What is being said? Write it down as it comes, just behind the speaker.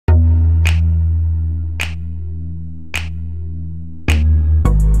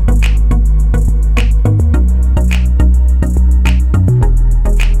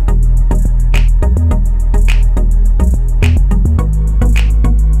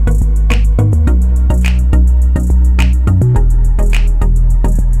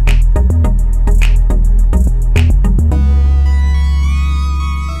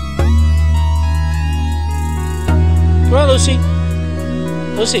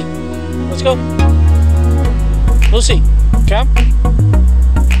Lucy, let's go. Lucy, come.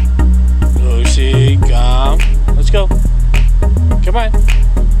 Lucy, come. Let's go. Come on.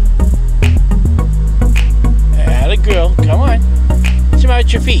 Atta girl, come on. What's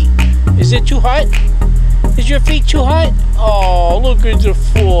about your feet? Is it too hot? Is your feet too hot? Oh, look at the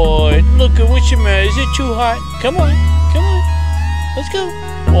foot. Look at what's the matter. Is it too hot? Come on. Come on. Let's go.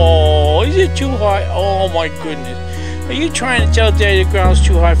 Oh, is it too hot? Oh my goodness. Are you trying to tell Daddy the ground's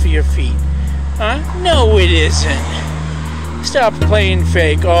too hot for your feet? Huh? No, it isn't. Stop playing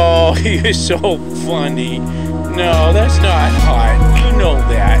fake. Oh, you're so funny. No, that's not hot. You know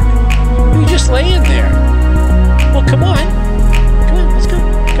that. You're just laying there. Well, come on.